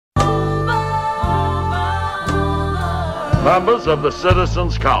members of the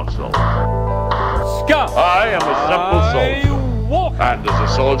Citizens Council. I am a simple soldier, and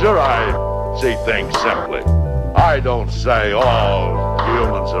as a soldier I see things simply. I don't say all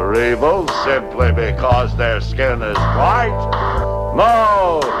humans are evil simply because their skin is white.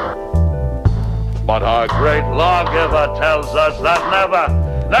 No! But our great lawgiver tells us that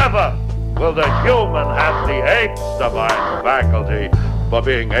never will the human have the apes' divine faculty for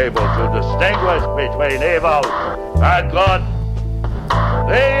being able to distinguish between evil and good.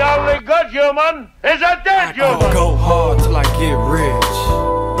 The only good human is a dead human! I go hard till I get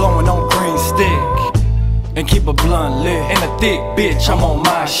rich, blowing on green stick, and keep a blunt lit. And a thick bitch, I'm on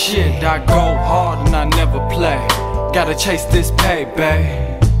my shit. I go hard and I never play. Gotta chase this pay,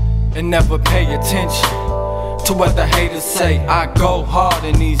 babe, and never pay attention to what the haters say. I go hard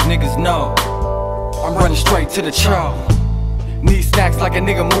and these niggas know I'm running straight to the choke. Need stacks like a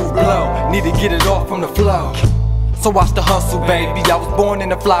nigga move blow. Need to get it off from the flow. So watch the hustle, baby. I was born in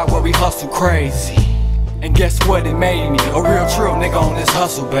the fly where we hustle crazy. And guess what it made me? A real true nigga on this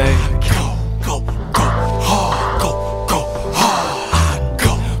hustle, baby. Go hard, go hard. I go hard,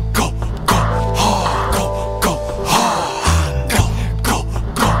 go hard.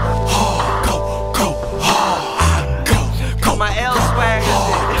 Go hard, go my L swag.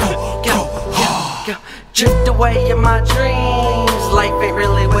 Go. Drift away in my dreams. Life ain't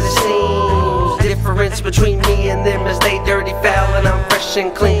really what it seems. Difference between me and them is they dirty, foul, and I'm fresh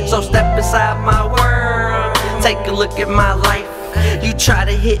and clean. So step inside my world, take a look at my life. You try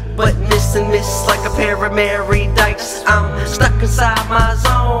to hit but miss and miss like a pair of married dice. I'm stuck inside my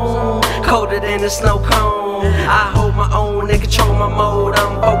zone, colder than a snow cone. I hold my own and control my mode.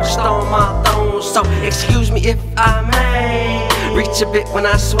 I'm focused on my throne. So excuse me if I may reach a bit when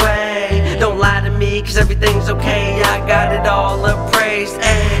I sway. Don't lie to me cause everything's okay. I got it all appraised.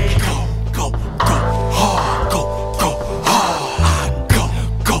 Ay.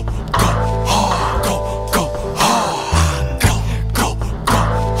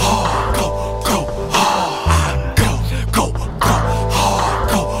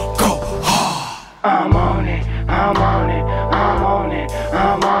 I'm on it, I'm on it, I'm on it,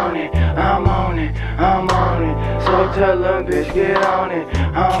 I'm on it, I'm on it, I'm on it. So tell them bitch get on it.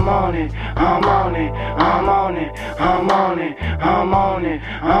 I'm on it, I'm on it, I'm on it, I'm on it, I'm on it,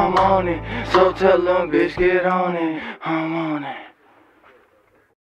 I'm on it. So tell them bitch get on it. I'm on it.